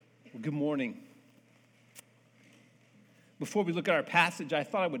Good morning. Before we look at our passage, I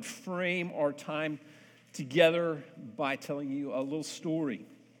thought I would frame our time together by telling you a little story.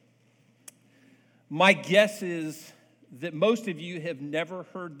 My guess is that most of you have never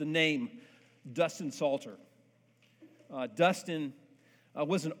heard the name Dustin Salter. Dustin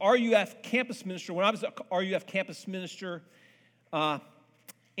was an RUF campus minister when I was an RUF campus minister, and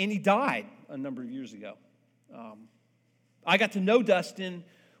he died a number of years ago. I got to know Dustin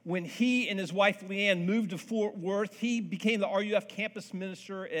when he and his wife Leanne moved to Fort Worth. He became the RUF campus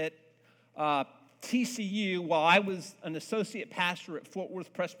minister at TCU while I was an associate pastor at Fort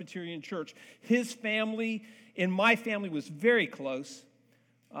Worth Presbyterian Church. His family and my family was very close.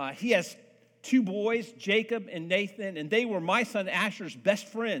 He has two boys, Jacob and Nathan, and they were my son Asher's best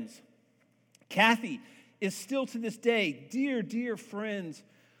friends. Kathy is still to this day dear, dear friends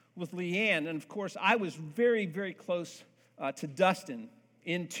with Leanne. And of course, I was very, very close to Dustin.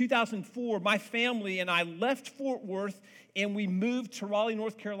 In 2004, my family and I left Fort Worth and we moved to Raleigh,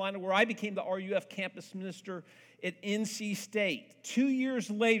 North Carolina, where I became the RUF campus minister at NC State. 2 years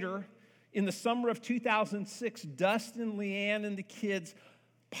later, in the summer of 2006, Dustin, Leanne, and the kids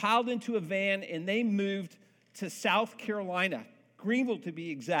piled into a van and they moved to South Carolina, Greenville to be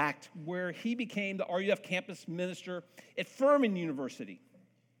exact, where he became the RUF campus minister at Furman University.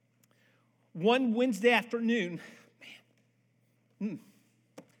 One Wednesday afternoon,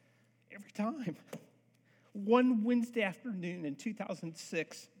 every time. One Wednesday afternoon in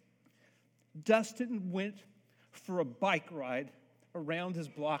 2006, Dustin went for a bike ride around his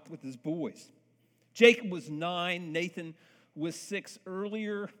block with his boys. Jacob was 9, Nathan was 6.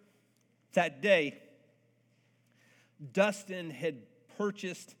 Earlier that day, Dustin had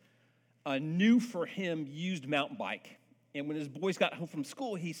purchased a new for him used mountain bike. And when his boys got home from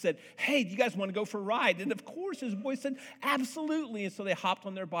school, he said, "Hey, do you guys want to go for a ride?" And of course, his boys said, "Absolutely." And so they hopped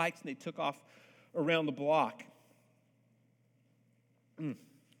on their bikes and they took off around the block.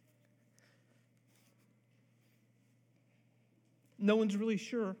 No one's really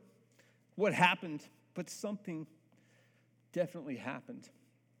sure what happened, but something definitely happened.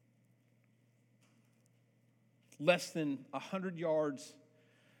 Less than 100 yards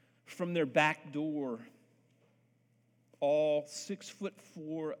from their back door, all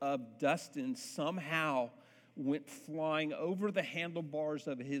 6'4" of Dustin somehow went flying over the handlebars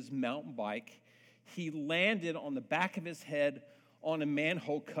of his mountain bike. He landed on the back of his head on a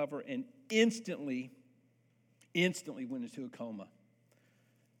manhole cover and instantly went into a coma.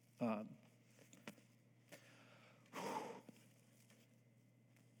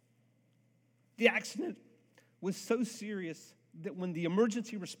 The accident was so serious that when the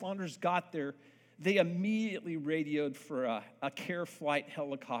emergency responders got there, they immediately radioed for a Care Flight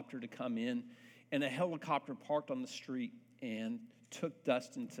helicopter to come in, and a helicopter parked on the street and took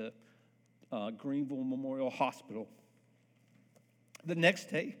Dustin to Greenville Memorial Hospital. The next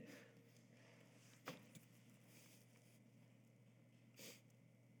day,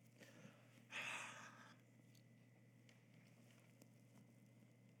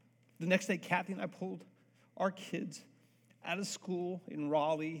 Kathy and I pulled our kids out of school in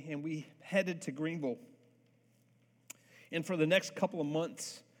Raleigh, and we headed to Greenville. And for the next couple of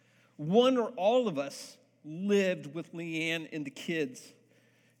months, one or all of us lived with Leanne and the kids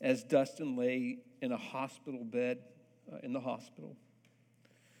as Dustin lay in a hospital bed in the hospital.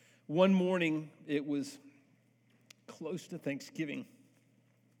 One morning, it was close to Thanksgiving.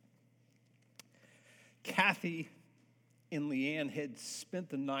 Kathy and Leanne had spent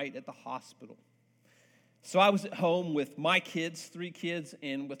the night at the hospital. So I was at home with my kids, 3 kids,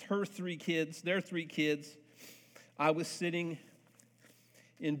 and with her 3 kids, their 3 kids. I was sitting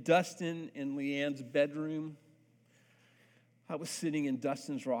in Dustin and Leanne's bedroom. I was sitting in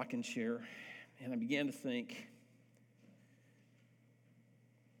Dustin's rocking chair, and I began to think,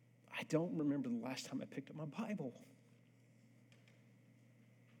 I don't remember the last time I picked up my Bible.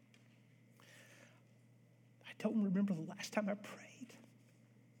 I don't remember the last time I prayed.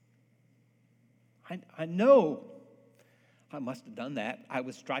 I know I must have done that. I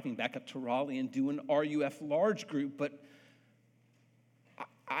was driving back up to Raleigh and doing RUF large group, but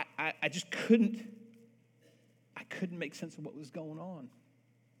I just couldn't make sense of what was going on.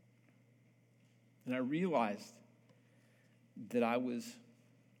 And I realized that I was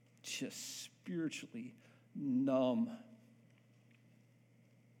just spiritually numb.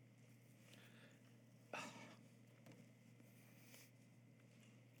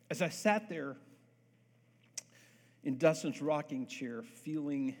 As I sat there in Dustin's rocking chair,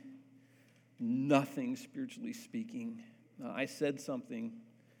 feeling nothing spiritually speaking, I said something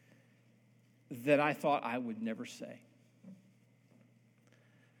that I thought I would never say.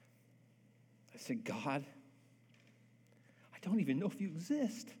 said, God, I don't even know if you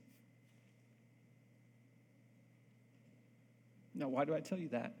exist. Now, why do I tell you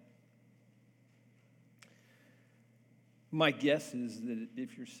that? My guess is that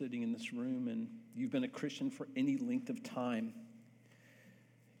if you're sitting in this room and you've been a Christian for any length of time,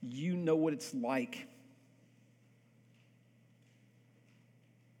 you know what it's like.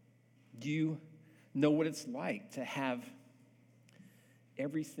 You know what it's like to have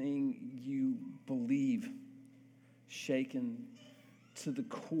everything you believe shaken to the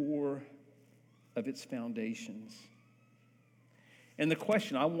core of its foundations. And the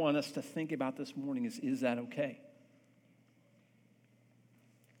question I want us to think about this morning is that okay?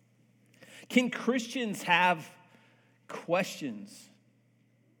 Can Christians have questions,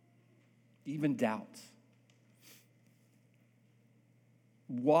 even doubts?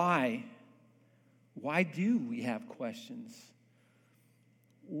 Why do we have questions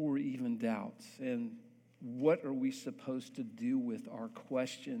or even doubts? And what are we supposed to do with our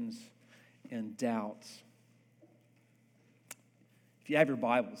questions and doubts? If you have your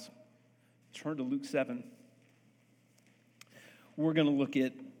Bibles, turn to Luke 7. We're going to look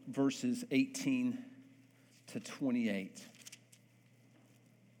at verses 18 to 28.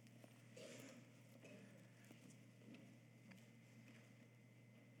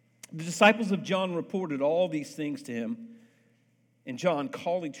 The disciples of John reported all these things to him, and John,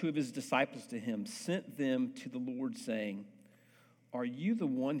 calling two of his disciples to him, sent them to the Lord, saying, "Are you the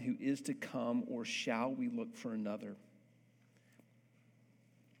one who is to come, or shall we look for another?"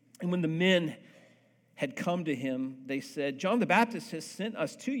 And when the men had come to him, they said, "John the Baptist has sent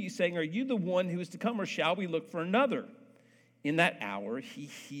us to you, saying, 'Are you the one who is to come, or shall we look for another?' In that hour he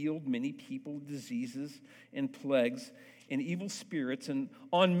healed many people with diseases and plagues and evil spirits, and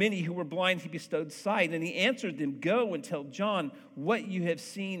on many who were blind he bestowed sight. And he answered them, 'Go and tell John what you have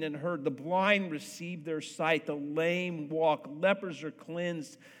seen and heard. The blind receive their sight, the lame walk, lepers are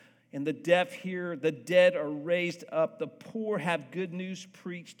cleansed, and the deaf hear, the dead are raised up, the poor have good news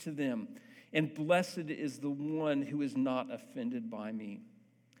preached to them. And blessed is the one who is not offended by me.'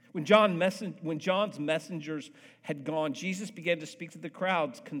 When John's messengers had gone, Jesus began to speak to the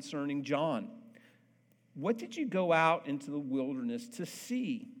crowds concerning John. 'What did you go out into the wilderness to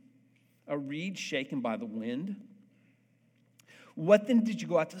see? A reed shaken by the wind? What then did you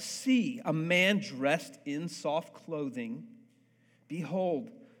go out to see? A man dressed in soft clothing?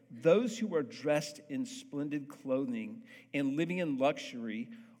 Behold, those who are dressed in splendid clothing and living in luxury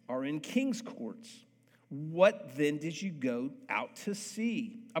are in king's courts. What then did you go out to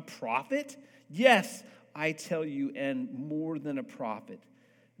see? A prophet? Yes, I tell you, and more than a prophet.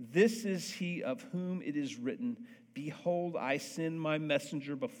 This is he of whom it is written, 'Behold, I send my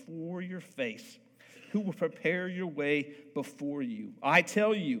messenger before your face, who will prepare your way before you.' I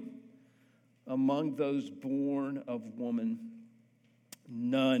tell you, among those born of woman,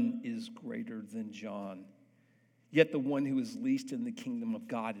 none is greater than John. Yet the one who is least in the kingdom of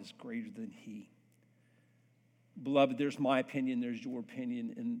God is greater than he." Beloved, there's my opinion, there's your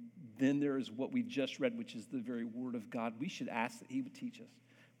opinion, and then there is what we just read, which is the very word of God. We should ask that he would teach us.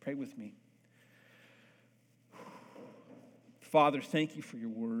 Pray with me. Father, thank you for your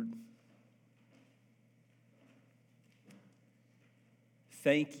word.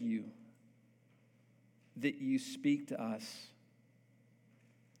 Thank you that you speak to us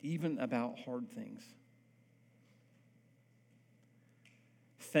even about hard things.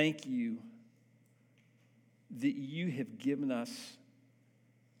 Thank you that you have given us,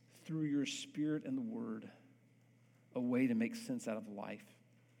 through your Spirit and the Word, a way to make sense out of life.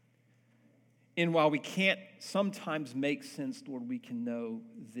 And while we can't sometimes make sense, Lord, we can know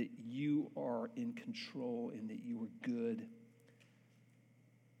that you are in control and that you are good.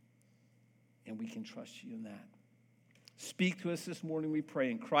 And we can trust you in that. Speak to us this morning, we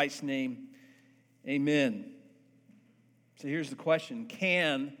pray. In Christ's name, amen. So here's the question.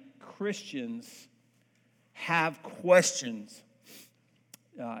 Can Christians have questions,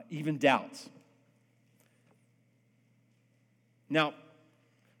 even doubts? Now,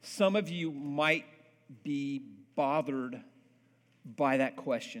 some of you might be bothered by that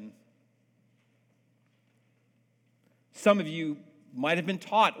question. Some of you might have been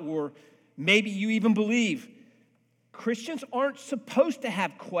taught, or maybe you even believe, Christians aren't supposed to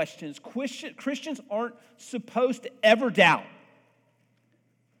have questions. Christians aren't supposed to ever doubt.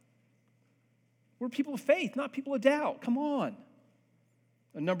 We're people of faith, not people of doubt. Come on.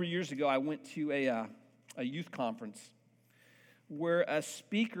 A number of years ago, I went to a youth conference where a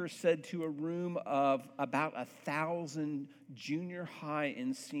speaker said to a room of about 1,000 junior high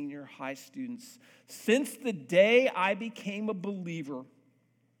and senior high students, "Since the day I became a believer,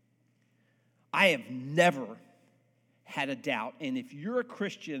 I have never had a doubt. And if you're a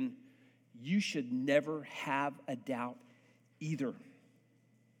Christian, you should never have a doubt either.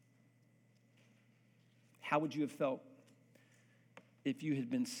 How would you have felt if you had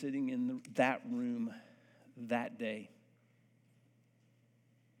been sitting in that room that day?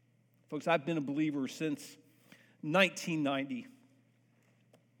 Folks, I've been a believer since 1990.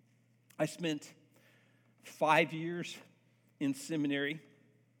 I spent 5 years in seminary.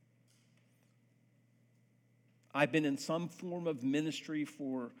 I've been in some form of ministry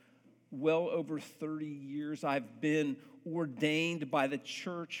for well over 30 years. I've been ordained by the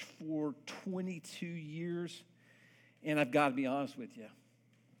church for 22 years. And I've got to be honest with you.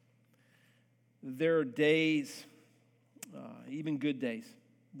 There are days, even good days,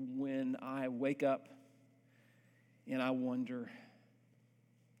 when I wake up and I wonder,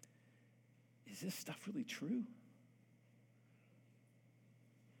 is this stuff really true?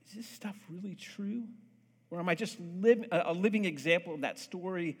 Is this stuff really true? Or am I just a living example of that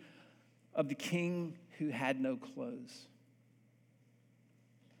story of the king who had no clothes?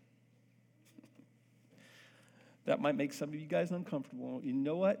 That might make some of you guys uncomfortable. You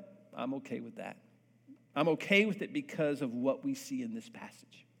know what? I'm okay with that. I'm okay with it because of what we see in this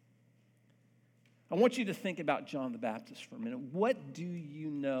passage. I want you to think about John the Baptist for a minute. What do you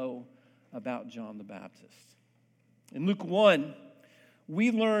know about John the Baptist? In Luke 1,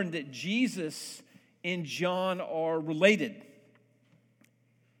 we learn that Jesus and John are related.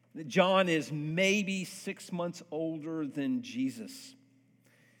 That John is maybe 6 months older than Jesus.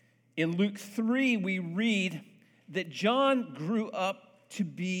 In Luke 3, we read that John grew up to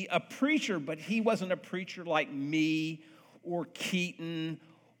be a preacher, but he wasn't a preacher like me or Keaton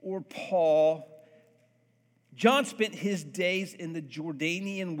or Paul. John spent his days in the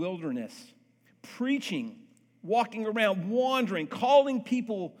Jordanian wilderness, preaching, walking around, wandering, calling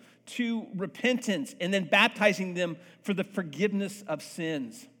people to repentance, and then baptizing them for the forgiveness of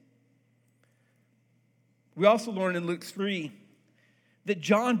sins. We also learn in Luke 3 that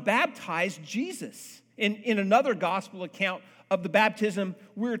John baptized Jesus. In another gospel account of the baptism,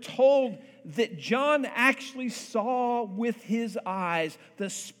 we're told that John actually saw with his eyes the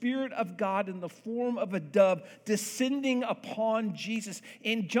Spirit of God in the form of a dove descending upon Jesus.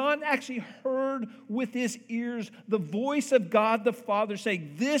 And John actually heard with his ears the voice of God the Father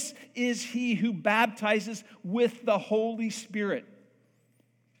saying, "This is he who baptizes with the Holy Spirit."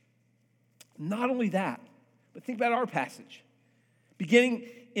 Not only that, but think about our passage. Beginning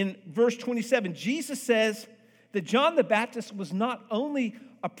in verse 27, Jesus says that John the Baptist was not only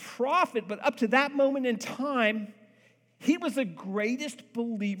a prophet, but up to that moment in time, he was the greatest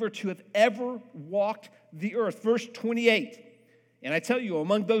believer to have ever walked the earth. Verse 28, and I tell you,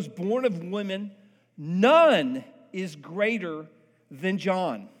 among those born of women, none is greater than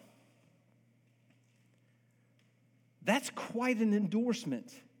John. That's quite an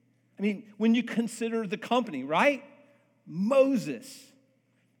endorsement. I mean, when you consider the company, right? Moses,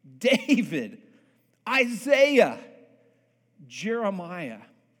 David, Isaiah, Jeremiah.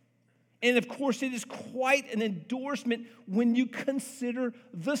 And of course, it is quite an endorsement when you consider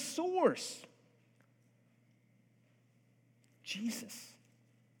the source, Jesus.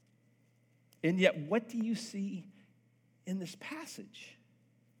 And yet, what do you see in this passage?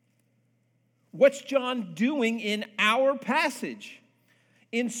 What's John doing in our passage?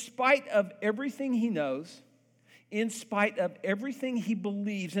 In spite of everything he knows, in spite of everything he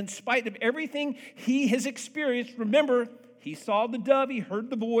believes, in spite of everything he has experienced, remember, he saw the dove, he heard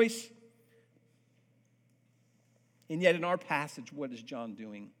the voice. And yet in our passage, what is John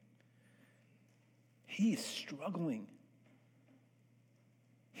doing? He is struggling.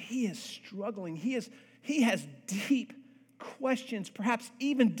 He is struggling. He has deep questions, perhaps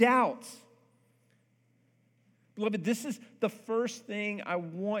even doubts. Beloved, this is the first thing I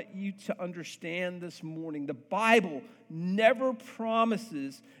want you to understand this morning. The Bible never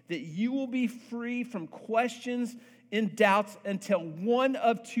promises that you will be free from questions and doubts until one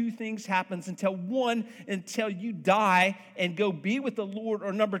of two things happens. Until you die and go be with the Lord,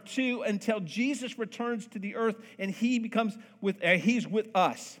 or number two, until Jesus returns to the earth and he's with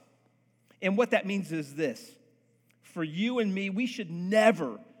us. And what that means is this. For you and me, we should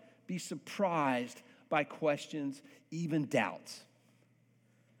never be surprised by questions, even doubts.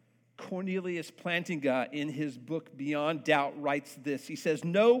 Cornelius Plantinga, in his book Beyond Doubt, writes this. He says,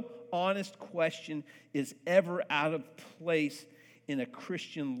 "No honest question is ever out of place in a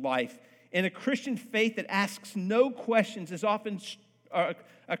Christian life. And a Christian faith that asks no questions is often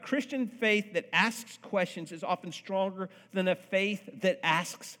a Christian faith that asks questions is often stronger than a faith that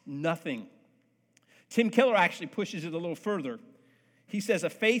asks nothing." Tim Keller actually pushes it a little further. He says, a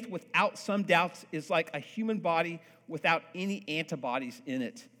faith without some doubts is like a human body without any antibodies in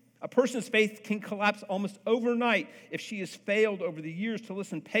it. A person's faith can collapse almost overnight if she has failed over the years to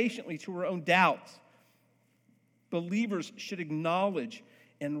listen patiently to her own doubts. Believers should acknowledge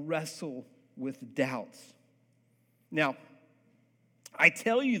and wrestle with doubts. Now, I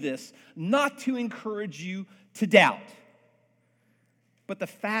tell you this not to encourage you to doubt, but the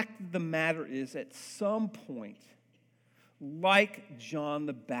fact of the matter is, at some point, like John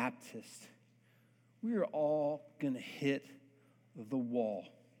the Baptist, we are all going to hit the wall.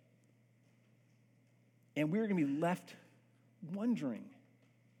 And we're going to be left wondering.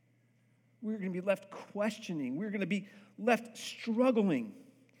 We're going to be left questioning. We're going to be left struggling.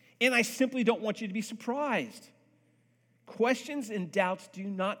 And I simply don't want you to be surprised. Questions and doubts do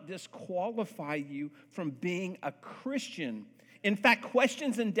not disqualify you from being a Christian. In fact,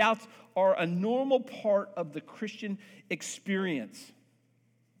 questions and doubts are a normal part of the Christian experience.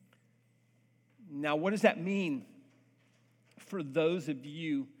 Now, what does that mean for those of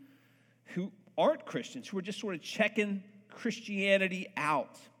you who aren't Christians, who are just sort of checking Christianity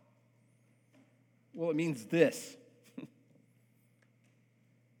out? Well, it means this.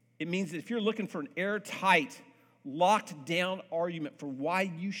 It means that if you're looking for an airtight, locked down argument for why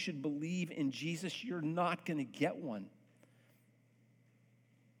you should believe in Jesus, you're not going to get one.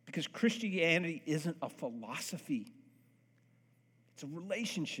 Because Christianity isn't a philosophy, it's a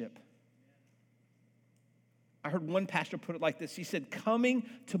relationship. I heard one pastor put it like this. He said, coming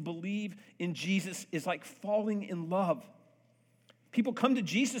to believe in Jesus is like falling in love. People come to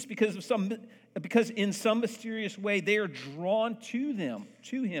Jesus because in some mysterious way they are drawn to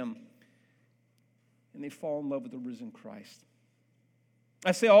him, and they fall in love with the risen Christ.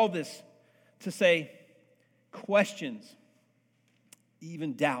 I say all this to say questions,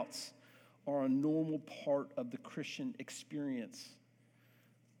 even doubts, are a normal part of the Christian experience.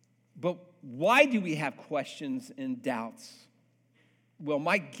 But why do we have questions and doubts? Well,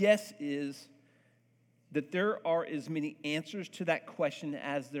 my guess is that there are as many answers to that question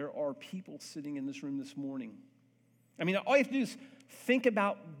as there are people sitting in this room this morning. I mean, all you have to do is think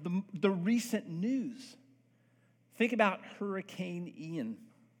about the recent news. Think about Hurricane Ian.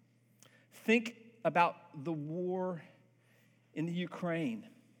 Think about the war in the Ukraine.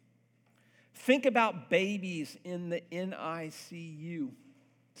 Think about babies in the NICU.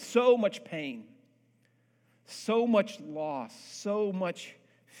 So much pain, so much loss, so much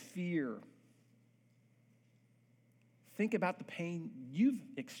fear. Think about the pain you've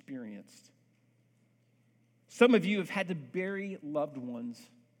experienced. Some of you have had to bury loved ones.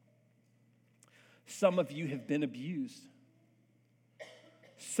 Some of you have been abused.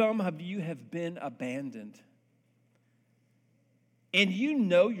 Some of you have been abandoned. And you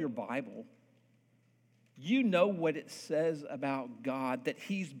know your Bible. You know what it says about God, that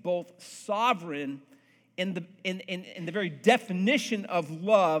He's both sovereign in the very definition of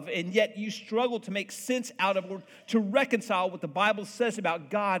love, and yet you struggle to make sense out of or to reconcile what the Bible says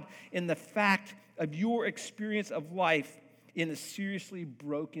about God in the fact of your experience of life in a seriously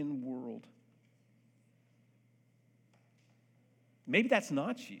broken world. Maybe that's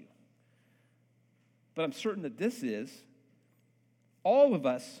not you, but I'm certain that this is. All of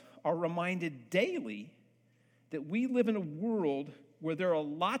us are reminded daily that we live in a world where there are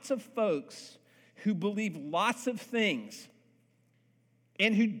lots of folks who believe lots of things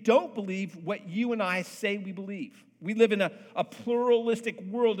and who don't believe what you and I say we believe. We live in a pluralistic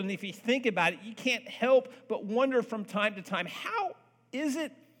world, and if you think about it, you can't help but wonder from time to time, how is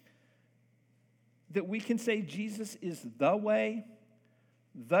it that we can say Jesus is the way,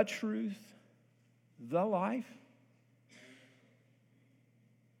 the truth, the life?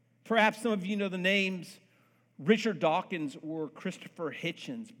 Perhaps some of you know the names Richard Dawkins or Christopher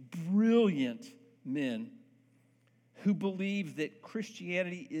Hitchens, brilliant men who believe that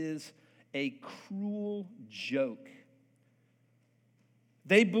Christianity is a cruel joke.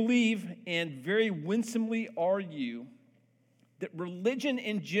 They believe, and very winsomely argue, that religion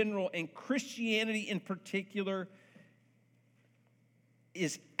in general and Christianity in particular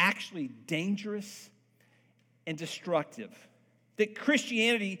is actually dangerous and destructive. That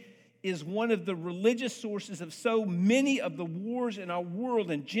Christianity is one of the religious sources of so many of the wars in our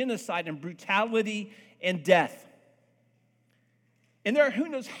world, and genocide and brutality and death. And there are who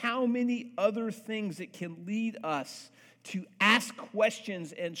knows how many other things that can lead us to ask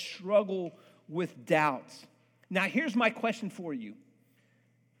questions and struggle with doubts. Now, here's my question for you.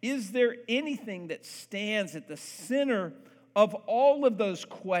 Is there anything that stands at the center of all of those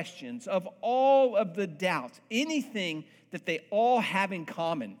questions, of all of the doubts, anything that they all have in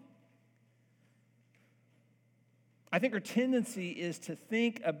common? I think our tendency is to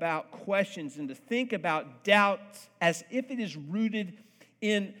think about questions and to think about doubts as if it is rooted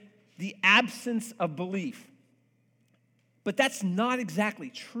in the absence of belief. But that's not exactly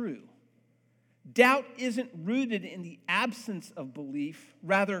true. Doubt isn't rooted in the absence of belief.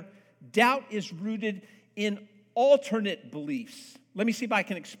 Rather, doubt is rooted in alternate beliefs. Let me see if I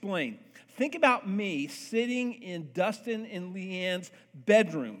can explain. Think about me sitting in Dustin and Leanne's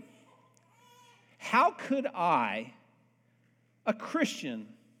bedroom. How could I, a Christian,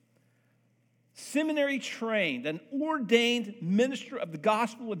 seminary trained, an ordained minister of the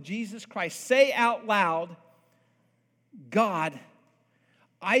gospel of Jesus Christ, say out loud, God,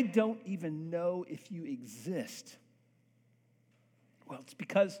 I don't even know if you exist? Well, it's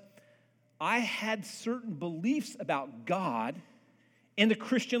because I had certain beliefs about God and the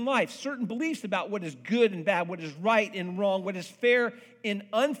Christian life, certain beliefs about what is good and bad, what is right and wrong, what is fair and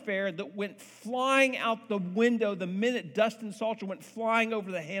unfair that went flying out the window the minute Dustin Salter went flying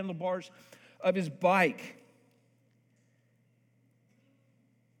over the handlebars of his bike.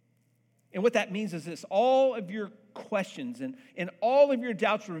 And what that means is this: all of your questions and all of your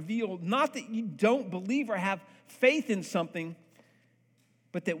doubts reveal not that you don't believe or have faith in something,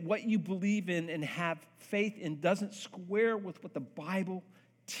 but that what you believe in and have faith in doesn't square with what the Bible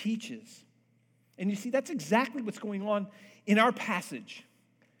teaches. And you see, that's exactly what's going on in our passage.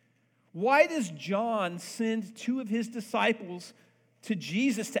 Why does John send two of his disciples to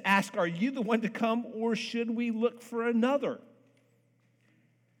Jesus to ask, are you the one to come, or should we look for another?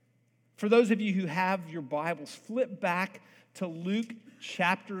 For those of you who have your Bibles, flip back to Luke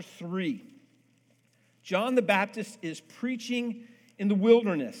chapter 3. John the Baptist is preaching in the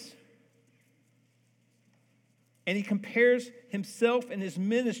wilderness. And he compares himself and his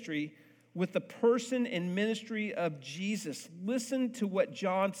ministry with the person and ministry of Jesus. Listen to what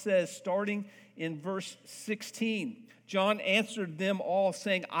John says starting in verse 16. John answered them all,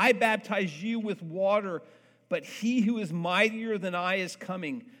 saying, I baptize you with water, but he who is mightier than I is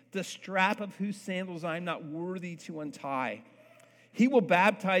coming, the strap of whose sandals I am not worthy to untie. He will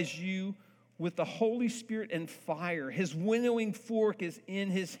baptize you with the Holy Spirit and fire. His winnowing fork is in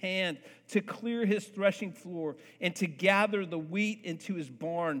his hand to clear his threshing floor and to gather the wheat into his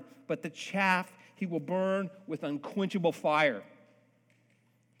barn, but the chaff he will burn with unquenchable fire.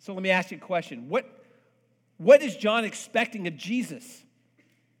 So let me ask you a question. What is John expecting of Jesus?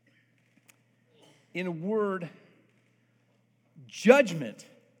 In a word, judgment.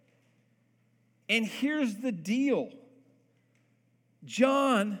 And here's the deal.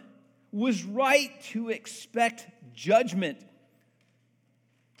 John was right to expect judgment.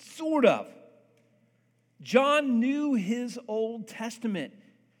 Sort of. John knew his Old Testament.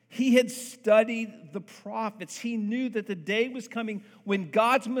 He had studied the prophets. He knew that the day was coming when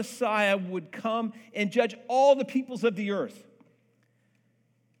God's Messiah would come and judge all the peoples of the earth.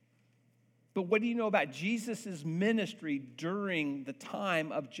 But what do you know about Jesus' ministry during the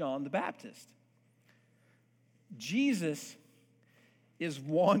time of John the Baptist? Jesus is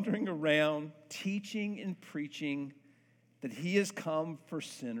wandering around teaching and preaching that he has come for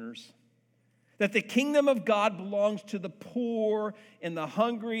sinners, that the kingdom of God belongs to the poor and the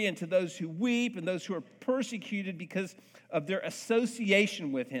hungry and to those who weep and those who are persecuted because of their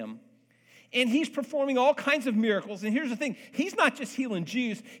association with him. And he's performing all kinds of miracles. And here's the thing, he's not just healing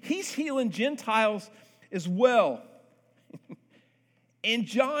Jews, he's healing Gentiles as well. And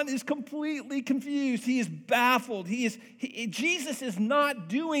John is completely confused. He is baffled. Jesus is not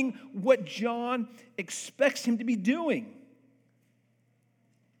doing what John expects him to be doing.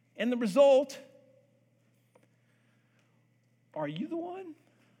 And the result, are you the one?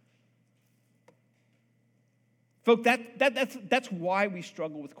 Folks, that's why we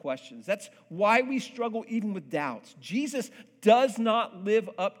struggle with questions. That's why we struggle even with doubts. Jesus does not live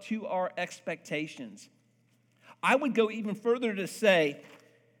up to our expectations. I would go even further to say,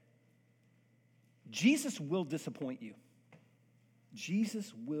 Jesus will disappoint you.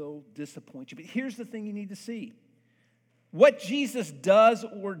 Jesus will disappoint you. But here's the thing you need to see. What Jesus does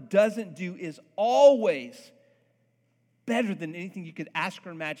or doesn't do is always better than anything you could ask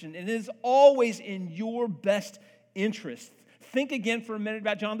or imagine. And it is always in your best interest. Think again for a minute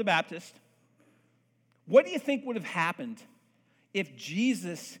about John the Baptist. What do you think would have happened if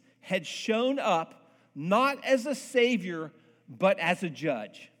Jesus had shown up not as a savior, but as a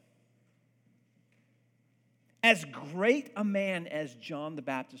judge? As great a man as John the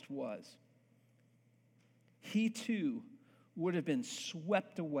Baptist was, he too would have been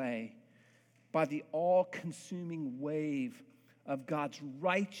swept away by the all-consuming wave of God's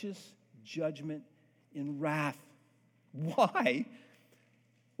righteous judgment and wrath. Why?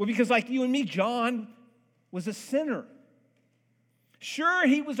 Well, because like you and me, John was a sinner. Sure,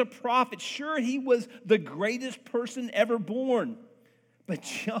 he was a prophet. Sure, he was the greatest person ever born. But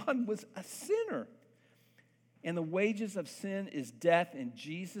John was a sinner. And the wages of sin is death, and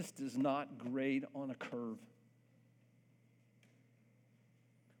Jesus does not grade on a curve.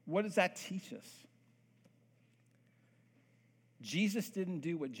 What does that teach us? Jesus didn't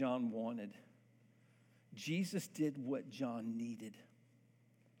do what John wanted. Jesus did what John needed.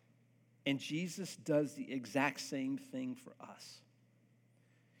 And Jesus does the exact same thing for us.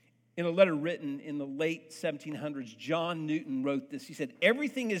 In a letter written in the late 1700s, John Newton wrote this. He said,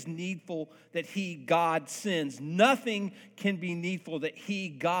 "Everything is needful that he, God, sends. Nothing can be needful that he,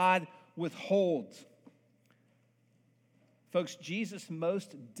 God, withholds." Folks, Jesus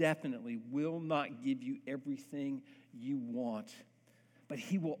most definitely will not give you everything you want, but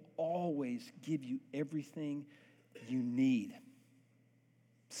he will always give you everything you need.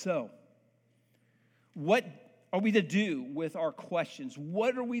 So, what are we to do with our questions?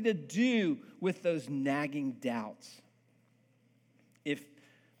 What are we to do with those nagging doubts? If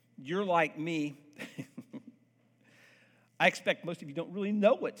you're like me, I expect most of you don't really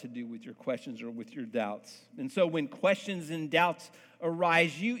know what to do with your questions or with your doubts. And so when questions and doubts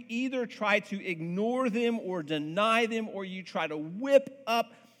arise, you either try to ignore them or deny them, or you try to whip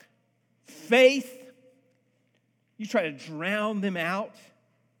up faith. You try to drown them out.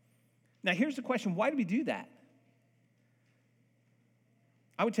 Now, here's the question. Why do we do that?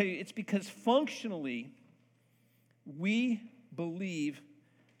 I would tell you it's because functionally we believe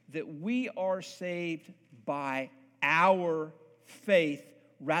that we are saved by our faith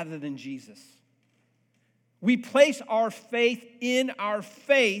rather than Jesus. We place our faith in our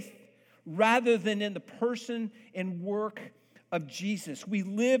faith rather than in the person and work of Jesus. We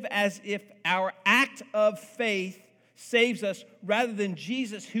live as if our act of faith saves us rather than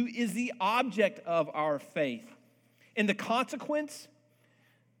Jesus, who is the object of our faith. And the consequence,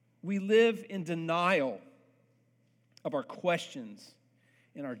 we live in denial of our questions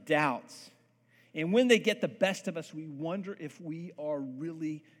and our doubts. And when they get the best of us, we wonder if we are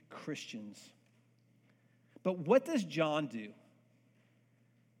really Christians. But what does John do?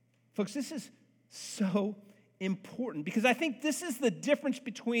 Folks, this is so important because I think this is the difference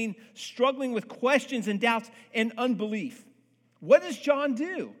between struggling with questions and doubts and unbelief. What does John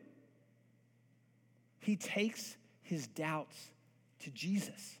do? He takes his doubts to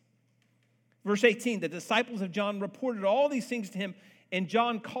Jesus. Verse 18, the disciples of John reported all these things to him, and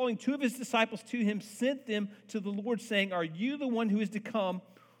John, calling two of his disciples to him, sent them to the Lord, saying, "Are you the one who is to come,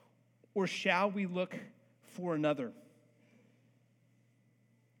 or shall we look for another?"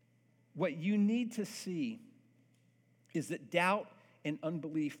 What you need to see is that doubt and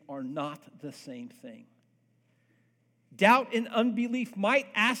unbelief are not the same thing. Doubt and unbelief might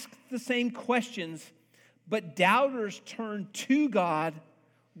ask the same questions, but doubters turn to God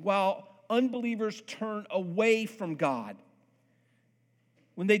while unbelievers turn away from God.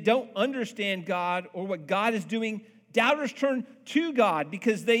 When they don't understand God or what God is doing, doubters turn to God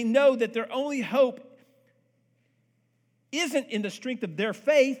because they know that their only hope isn't in the strength of their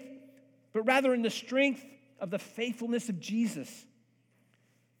faith, but rather in the strength of the faithfulness of Jesus.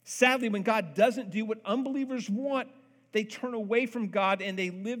 Sadly, when God doesn't do what unbelievers want, they turn away from God and they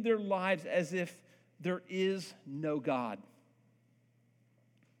live their lives as if there is no God.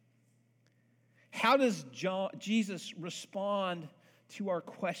 How does Jesus respond to our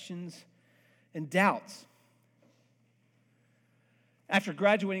questions and doubts? After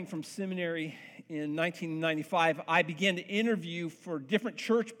graduating from seminary in 1995, I began to interview for different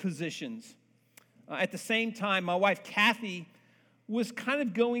church positions. At the same time, my wife, Kathy, was kind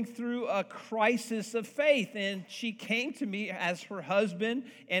of going through a crisis of faith, and she came to me as her husband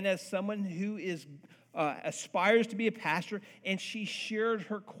and as someone who aspires to be a pastor, and she shared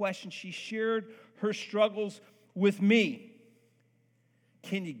her questions. She shared her struggles with me.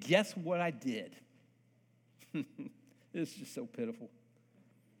 Can you guess what I did? It's just so pitiful.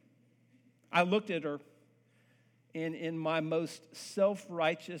 I looked at her, and in my most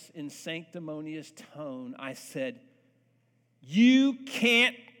self-righteous and sanctimonious tone, I said, "You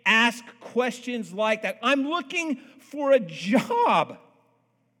can't ask questions like that. I'm looking for a job."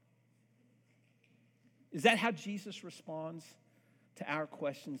 Is that how Jesus responds to our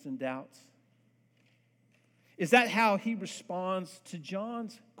questions and doubts? Is that how he responds to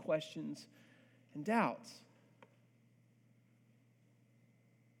John's questions and doubts?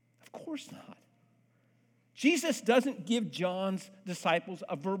 Of course not. Jesus doesn't give John's disciples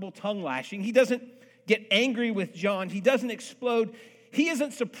a verbal tongue lashing. He doesn't get angry with John. He doesn't explode. He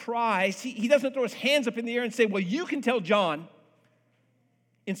isn't surprised. He doesn't throw his hands up in the air and say, "Well, you can tell John."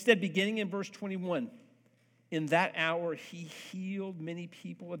 Instead, beginning in verse 21, In that hour, he healed many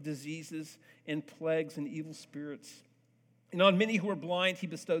people of diseases and plagues and evil spirits. And on many who were blind, he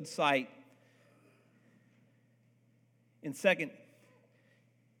bestowed sight. And second,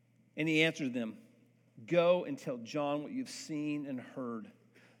 and he answered them, go and tell John what you've seen and heard.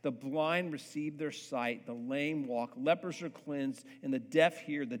 The blind receive their sight, the lame walk, lepers are cleansed, and the deaf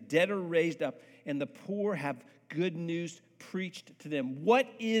hear, the dead are raised up, and the poor have good news preached to them. What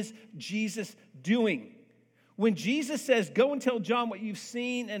is Jesus doing? When Jesus says, go and tell John what you've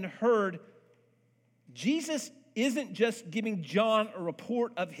seen and heard, Jesus isn't just giving John a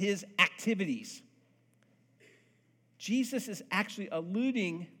report of his activities. Jesus is actually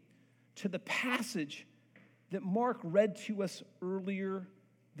alluding to the passage that Mark read to us earlier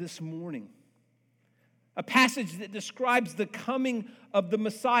this morning. A passage that describes the coming of the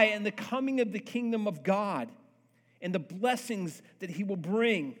Messiah and the coming of the kingdom of God and the blessings that he will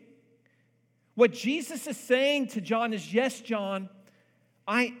bring. What Jesus is saying to John is, yes, John,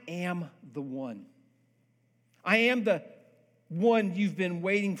 I am the one. I am the one you've been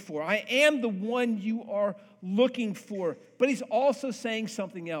waiting for. I am the one you are looking for. But he's also saying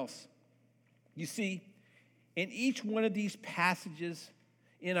something else. You see, in each one of these passages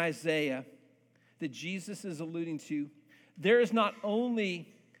in Isaiah that Jesus is alluding to, there is not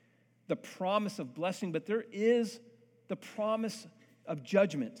only the promise of blessing, but there is the promise of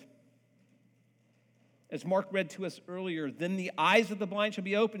judgment. As Mark read to us earlier, then the eyes of the blind shall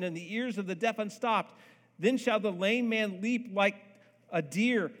be opened and the ears of the deaf unstopped. Then shall the lame man leap like a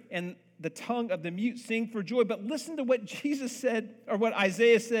deer and the tongue of the mute sing for joy. But listen to what Jesus said, or what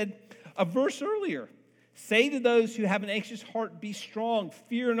Isaiah said a verse earlier. Say to those who have an anxious heart, be strong,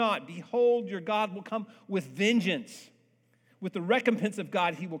 fear not. Behold, your God will come with vengeance. With the recompense of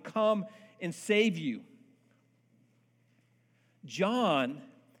God, he will come and save you. John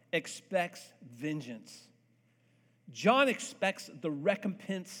expects vengeance. John expects the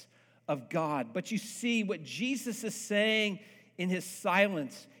recompense of God. But you see, what Jesus is saying in his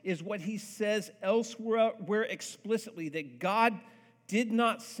silence is what he says elsewhere explicitly, that God did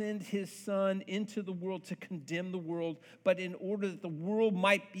not send his son into the world to condemn the world, but in order that the world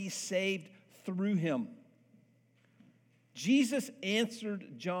might be saved through him. Jesus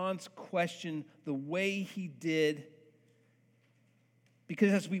answered John's question the way he did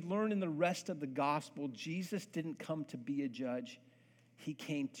because, as we learn in the rest of the gospel, Jesus didn't come to be a judge. He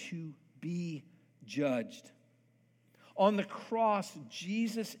came to be judged. On the cross,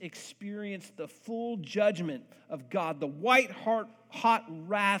 Jesus experienced the full judgment of God, the hot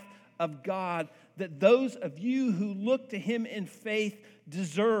wrath of God that those of you who look to him in faith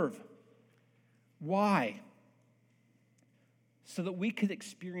deserve. Why? So that we could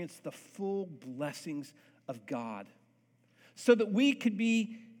experience the full blessings of God. So that we could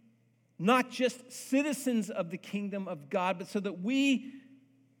be not just citizens of the kingdom of God, but so that we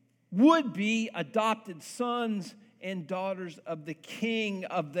would be adopted sons and daughters of the King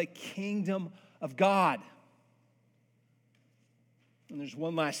of the kingdom of God. And there's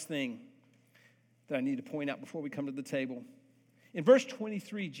one last thing that I need to point out before we come to the table. In verse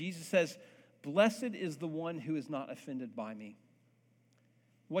 23, Jesus says, blessed is the one who is not offended by me.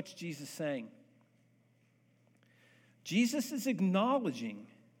 What's Jesus saying? Jesus is acknowledging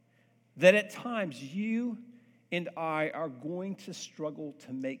that at times you and I are going to struggle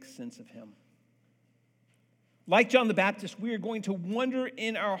to make sense of him. Like John the Baptist, we are going to wonder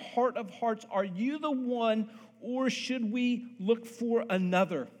in our heart of hearts, are you the one, or should we look for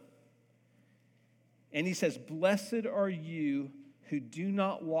another? And he says, blessed are you who do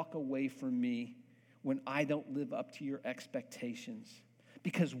not walk away from me when I don't live up to your expectations.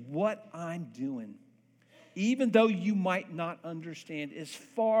 Because what I'm doing, even though you might not understand, is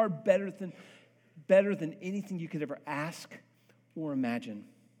far better than anything you could ever ask or imagine.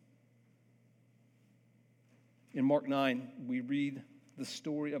 In Mark 9, we read the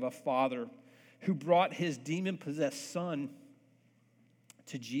story of a father who brought his demon-possessed son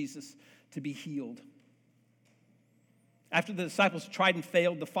to Jesus to be healed. After the disciples tried and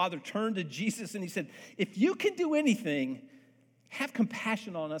failed, the father turned to Jesus and he said, if you can do anything, have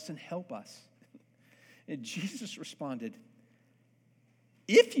compassion on us and help us. And Jesus responded,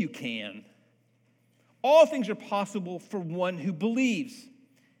 if you can, all things are possible for one who believes.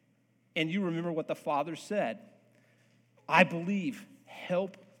 And you remember what the father said. I believe,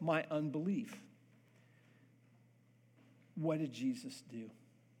 help my unbelief. What did Jesus do?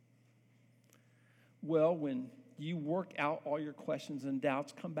 Well, when you work out all your questions and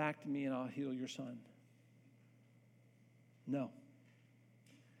doubts, come back to me and I'll heal your son. No.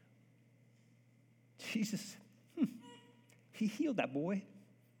 Jesus, he healed that boy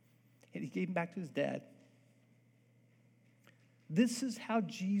and he gave him back to his dad. This is how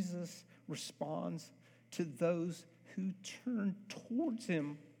Jesus responds to those who turn towards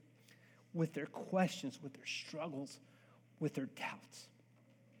him with their questions, with their struggles, with their doubts.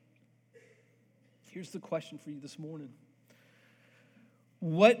 Here's the question for you this morning.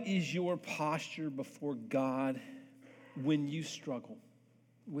 What is your posture before God when you struggle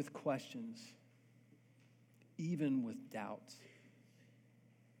with questions, even with doubts?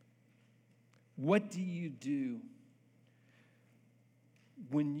 What do you do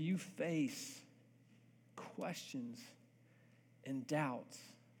when you face questions and doubts?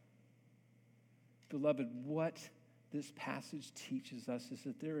 Beloved, what this passage teaches us is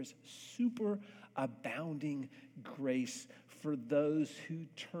that there is super abounding grace for those who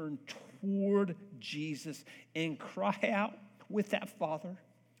turn toward Jesus and cry out with that, Father,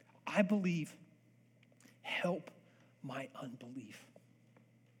 I believe, help my unbelief.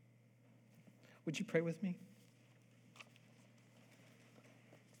 Would you pray with me?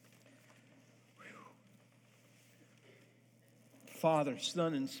 Father,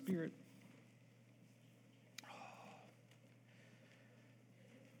 Son, and Spirit,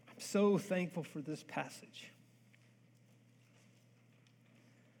 I'm so thankful for this passage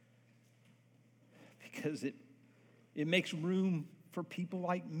because it makes room for people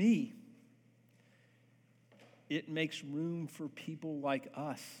like me. It makes room for people like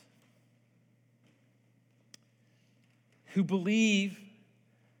us who believe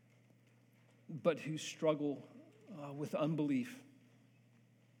but who struggle with unbelief.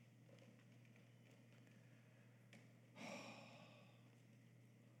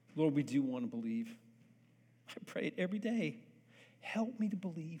 Lord, we do want to believe. I pray it every day. Help me to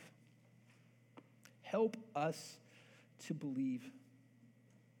believe. Help us to believe.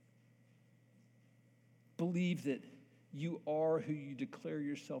 Believe that you are who you declare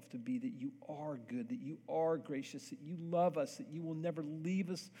yourself to be, that you are good, that you are gracious, that you love us, that you will never leave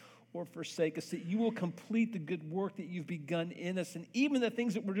us or forsake us, that you will complete the good work that you've begun in us. And even the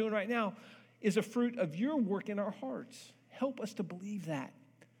things that we're doing right now is a fruit of your work in our hearts. Help us to believe that,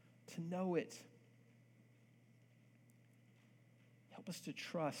 to know it. Help us to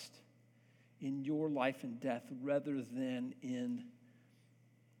trust in your life and death rather than in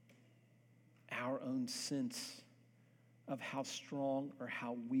our own sense of how strong or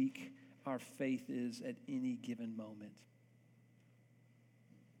how weak our faith is at any given moment.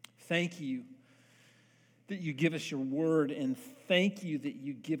 Thank you that you give us your word, and thank you that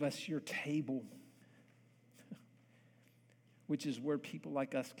you give us your table, which is where people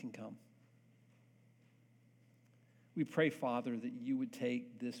like us can come. We pray, Father, that you would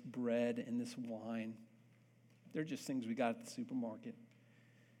take this bread and this wine. They're just things we got at the supermarket.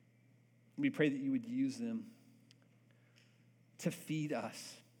 We pray that you would use them to feed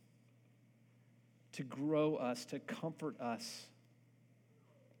us, to grow us, to comfort us,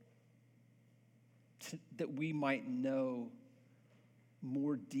 that we might know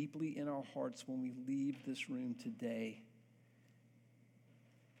more deeply in our hearts when we leave this room today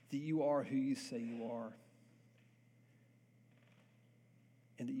that you are who you say you are,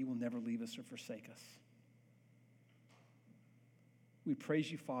 and that you will never leave us or forsake us. We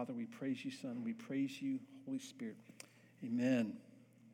praise you, Father. We praise you, Son. We praise you, Holy Spirit. Amen.